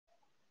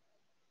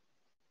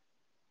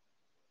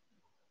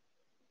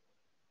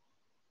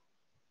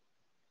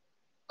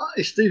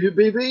Hi, Stevie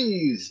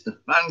BBs. The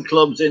fan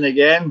club's in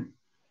again.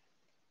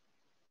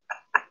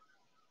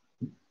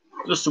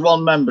 Just the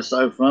one member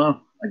so far.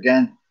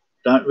 Again,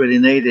 don't really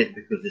need it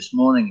because this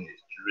morning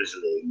is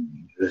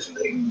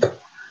drizzling.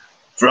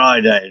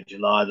 Friday,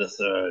 July the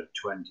 3rd,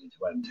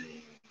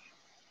 2020.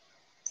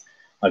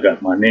 I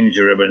got my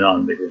ninja ribbon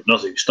on because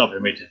nothing's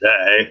stopping me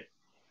today,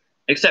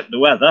 except the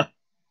weather.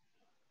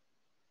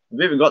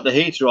 We've even got the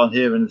heater on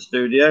here in the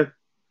studio,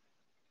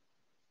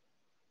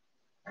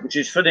 which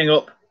is filling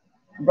up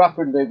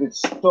rapidly with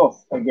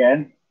stuff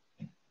again.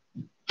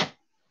 I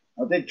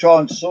did try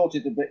and sort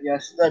it a bit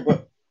yesterday,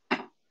 but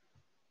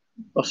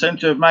I seem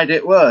to have made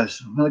it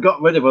worse. I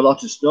got rid of a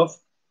lot of stuff,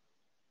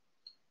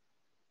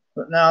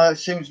 but now it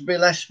seems to be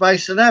less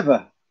space than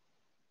ever.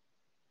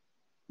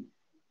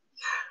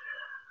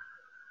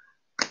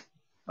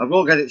 I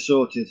will get it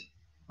sorted.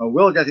 I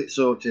will get it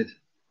sorted.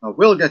 I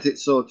will get it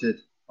sorted.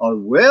 I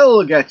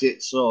will get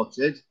it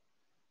sorted.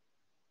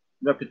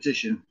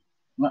 Repetition.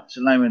 That's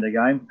the name of the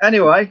game.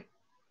 Anyway,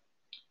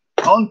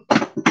 on.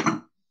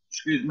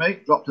 Excuse me,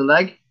 dropped a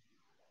leg.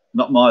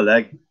 Not my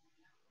leg.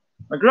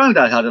 My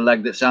granddad had a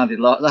leg that sounded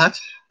like that.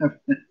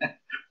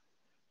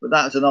 But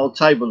that's an old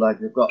table leg.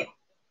 We've got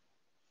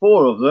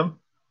 4 of them.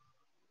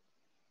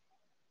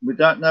 We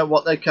don't know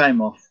what they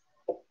came off.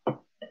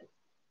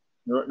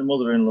 They're at the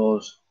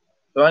mother-in-law's.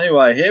 So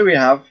anyway, here we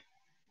have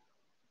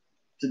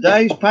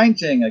today's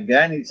painting.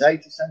 Again, it's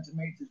 80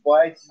 centimetres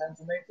by 80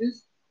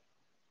 centimetres.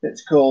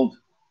 It's called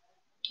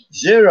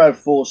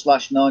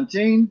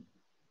 04/19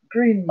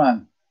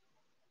 GREENMAN.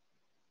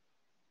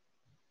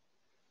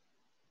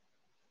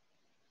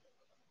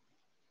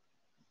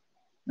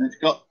 And it's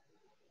got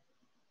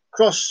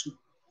cross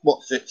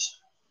what's-its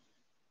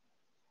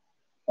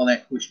on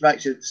it, which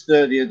makes it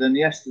sturdier than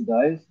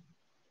yesterday's.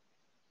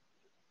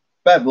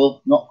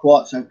 Bevel, not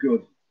quite so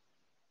good.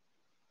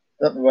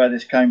 Don't know where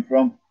this came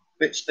from.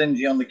 Bit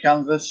stingy on the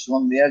canvas,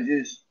 along the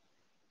edges.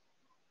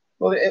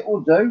 But it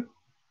will do.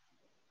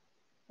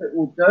 It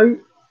will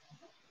do.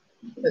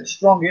 It's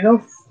strong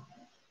enough.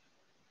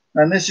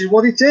 And this is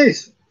what it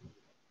is.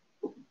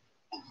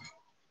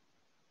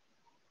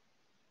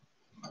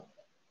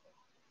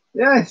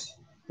 Yes,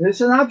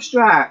 it's an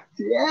abstract.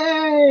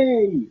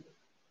 Yay!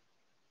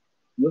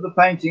 Another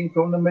painting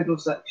from the middle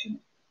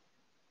section.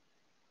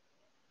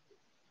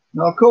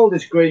 Now I call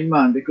this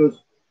GREENMAN because,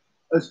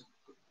 as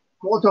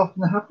quite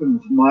often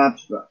happens in my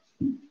abstracts,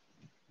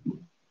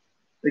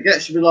 it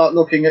gets to be like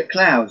looking at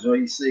clouds where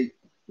you see,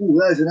 oh,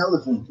 there's an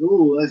elephant,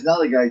 oh, there's an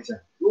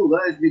alligator, oh,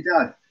 there's my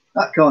dad,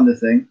 that kind of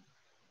thing.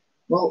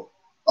 Well,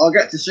 I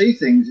get to see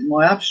things in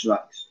my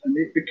abstracts, and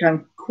it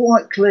became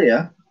quite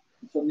clear.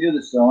 It's on the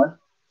other side.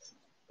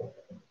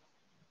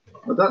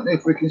 I don't know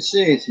if we can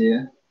see it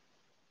here.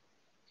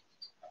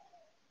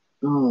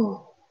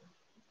 Oh,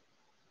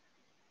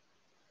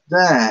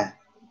 there.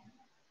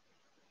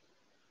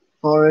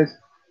 Forehead,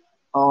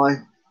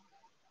 eye,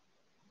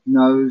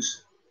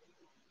 nose,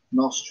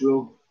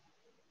 nostril,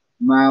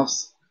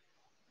 mouth.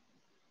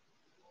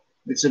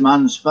 It's a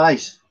man's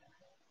face.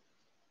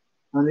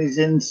 And he's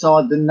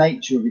inside the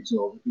nature of it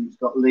all because it's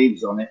got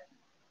leaves on it.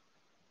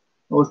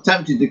 I was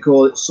tempted to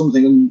call it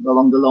something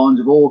along the lines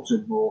of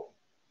autumn, or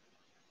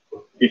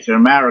if you're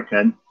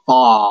American,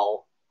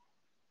 fall.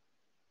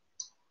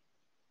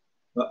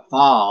 But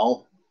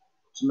fall,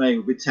 to me,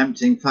 would be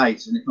tempting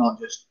fate, and it might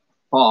just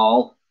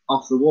fall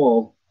off the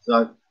wall.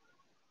 So,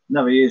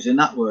 never using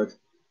that word.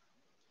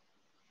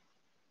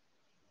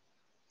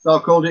 So I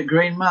called it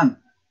GREENMAN,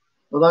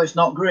 although it's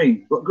not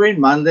green. But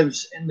GREENMAN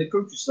lives in the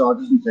countryside,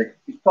 doesn't he?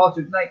 He's part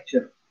of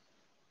nature.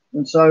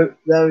 And so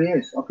there he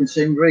is. I can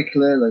see him very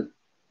clearly.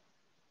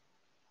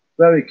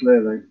 Very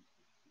clearly.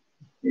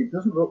 He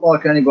doesn't look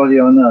like anybody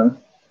I know.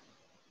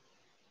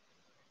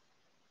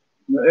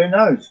 But who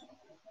knows?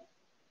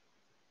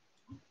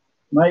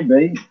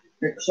 Maybe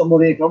it's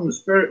somebody from the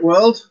spirit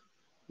world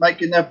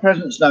making their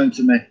presence known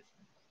to me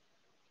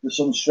for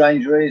some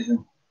strange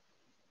reason.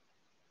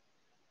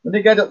 When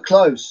you get up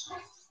close,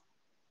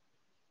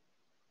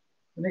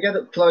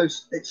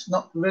 it's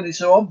not really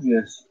so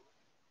obvious.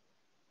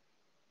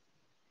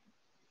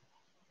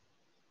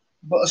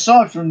 But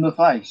aside from the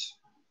face,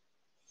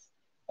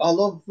 I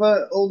love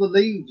all the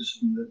leaves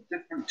and the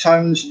different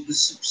tones of the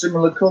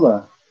similar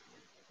colour,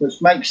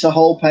 which makes the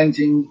whole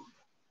painting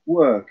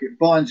work. It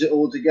binds it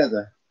all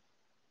together.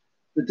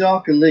 The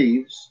darker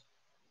leaves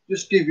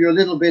just give you a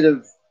little bit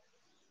of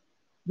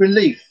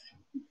relief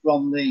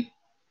from the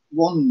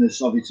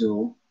oneness of it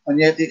all, and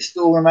yet it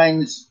still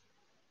remains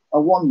a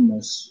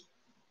oneness,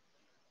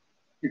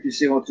 if you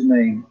see what I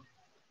mean.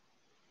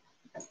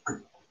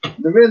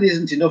 There really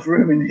isn't enough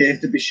room in here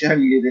to be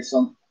showing you this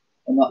on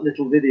that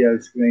little video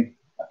screen.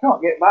 I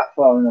can't get back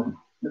far enough.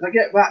 If I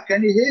get back,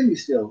 can you hear me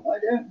still? I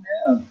don't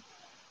know.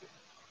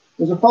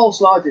 There's a false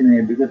light in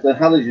here because the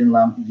halogen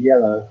lamp is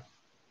yellow.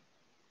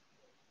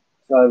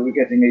 So we're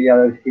getting a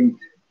yellow tint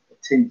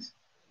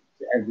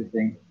to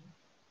everything,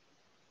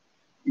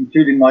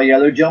 including my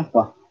yellow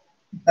jumper.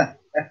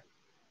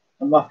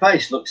 And my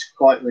face looks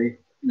quite,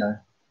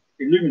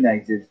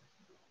 illuminated,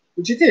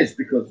 which it is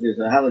because there's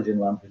a halogen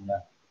lamp in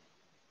there.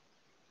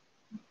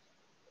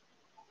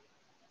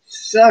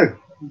 So,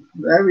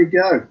 there we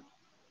go.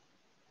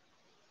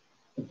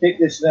 I keep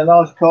this in a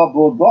nice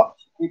cardboard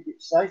box, keep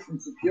it safe and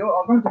secure.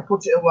 I'm going to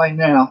put it away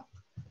now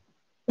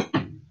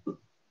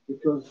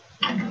because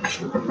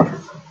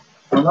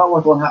I know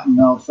what will happen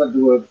now. I've said the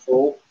word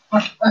fall.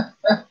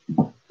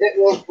 It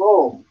will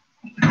fall.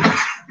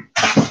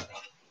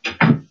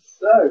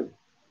 So,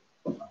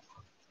 turn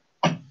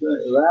it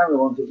around, I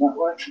want it that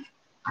way.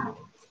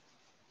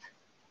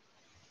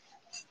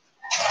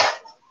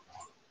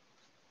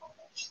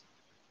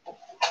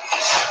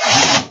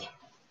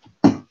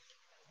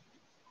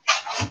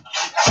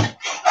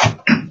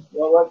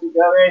 Well, where's it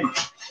going?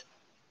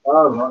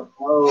 Oh, right.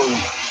 Oh,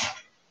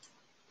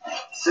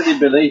 silly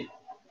Billy.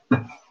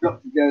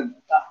 Got to go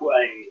that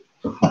way.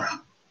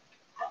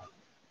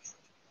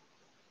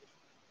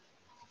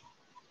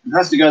 It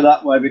has to go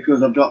that way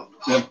because I've got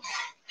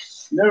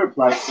mirror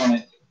plates on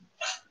it,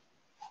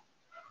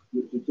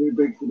 which are too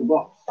big for the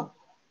box.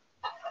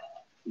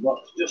 The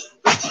box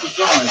just the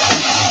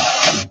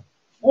size.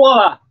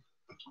 Voila!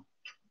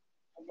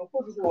 I'm going to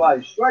put it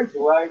away straight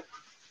away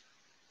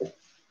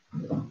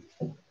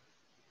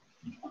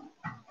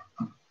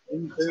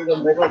into the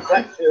middle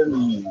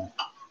section.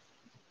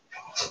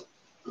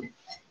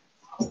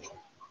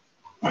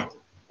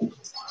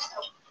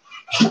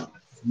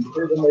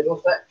 Into the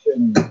middle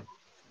section.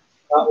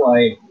 That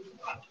way.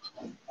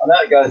 I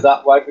know it goes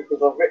that way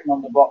because I've written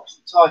on the box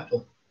the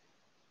title.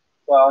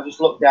 So I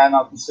just look down,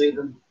 I can see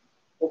them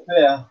up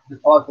here, the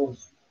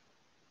titles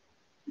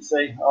you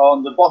see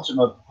on the bottom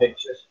of the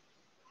pictures.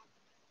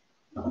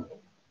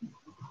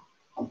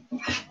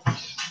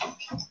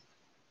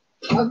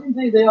 I think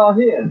they are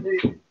here. The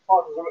titles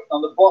are written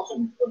on the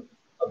bottom of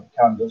the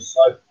canvas,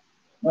 so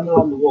when they're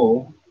on the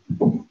wall,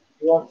 you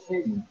won't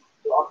see them.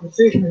 But I can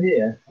see them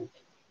here and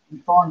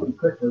find them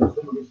quicker if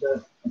somebody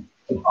says,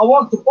 I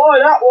want to buy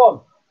that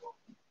one.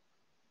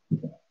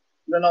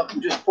 Then I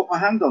can just put my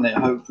hand on it,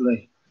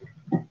 hopefully.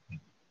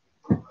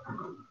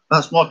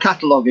 That's my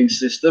cataloguing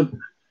system.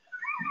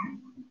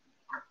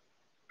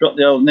 Got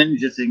the old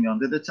ninja thing on.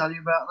 Did I tell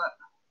you about that?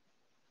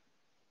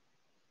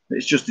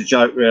 It's just a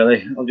joke,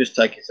 really. I'll just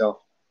take it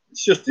off.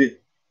 It's just a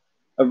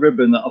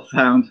ribbon that I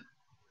found.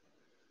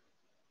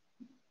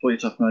 Put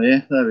it off my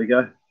ear. There we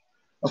go.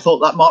 I thought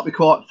that might be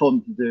quite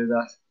fun to do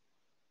that.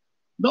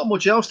 Not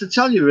much else to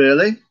tell you,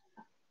 really.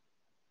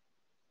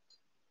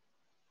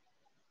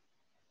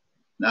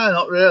 No,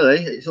 not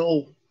really. It's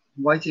all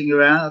waiting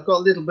around. I've got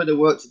a little bit of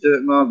work to do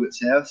at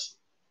Margaret's house,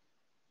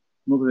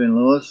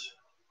 mother-in-law's.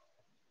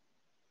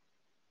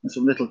 And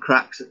some little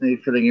cracks that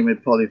need filling in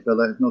with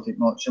polyfiller, nothing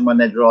much. And when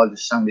they're dry,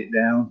 just sand it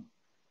down.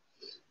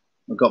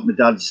 I've got my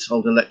dad's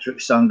old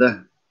electric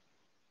sander.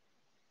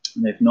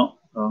 And if not,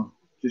 I'll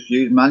just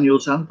use manual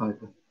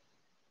sandpaper.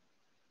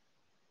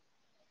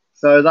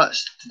 So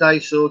that's today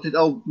sorted.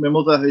 Oh, my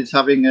mother is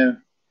having a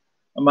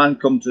man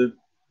come to,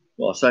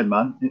 well, I say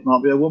man, it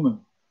might be a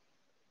woman,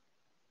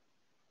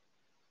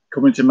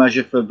 coming to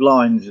measure for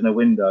blinds in her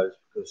windows,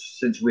 because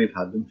since we've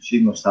had them, she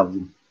must have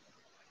them.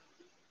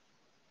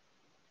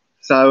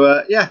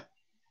 So, yeah,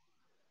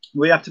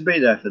 we have to be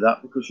there for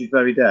that because she's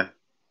very deaf.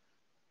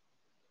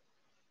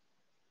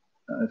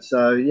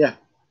 So, yeah,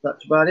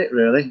 that's about it,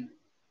 really.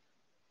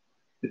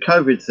 The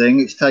COVID thing,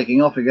 it's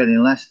taking off again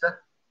in Leicester.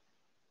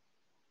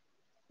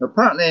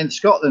 Apparently in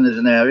Scotland there's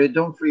an area,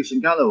 Dumfries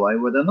and Galloway,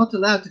 where they're not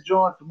allowed to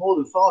drive for more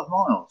than 5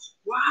 miles.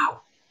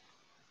 Wow!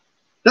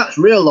 That's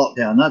real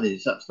lockdown, that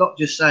is. That's not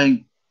just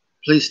saying,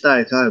 please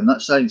stay at home.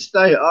 That's saying,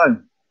 stay at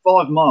home.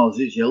 5 miles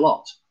is your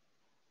lot.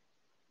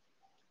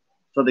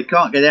 So they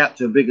can't get out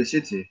to a bigger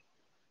city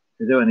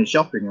to do any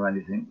shopping or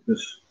anything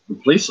because the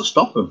police will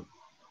stop them.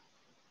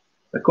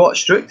 They're quite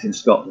strict in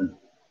Scotland.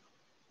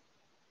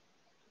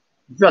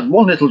 If you had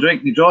one little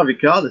drink and you drive your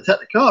car, they take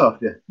the car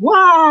off you.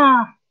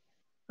 Wow!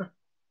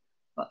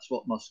 That's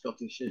what my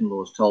Scottish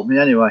in-laws told me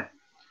anyway.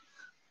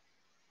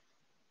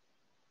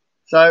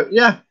 So,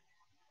 yeah.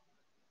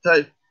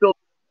 So,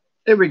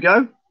 here we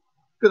go.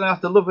 Gonna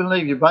have to love and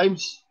leave you,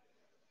 babes.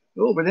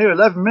 We've all been here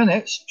 11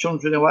 minutes,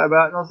 chuntering away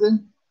about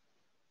nothing.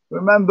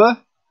 Remember,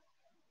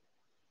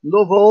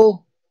 love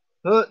all,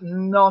 hurt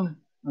none,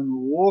 and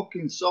walk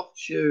in soft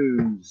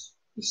shoes.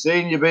 You've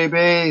seen your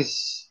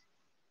babies.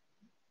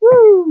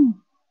 Woo!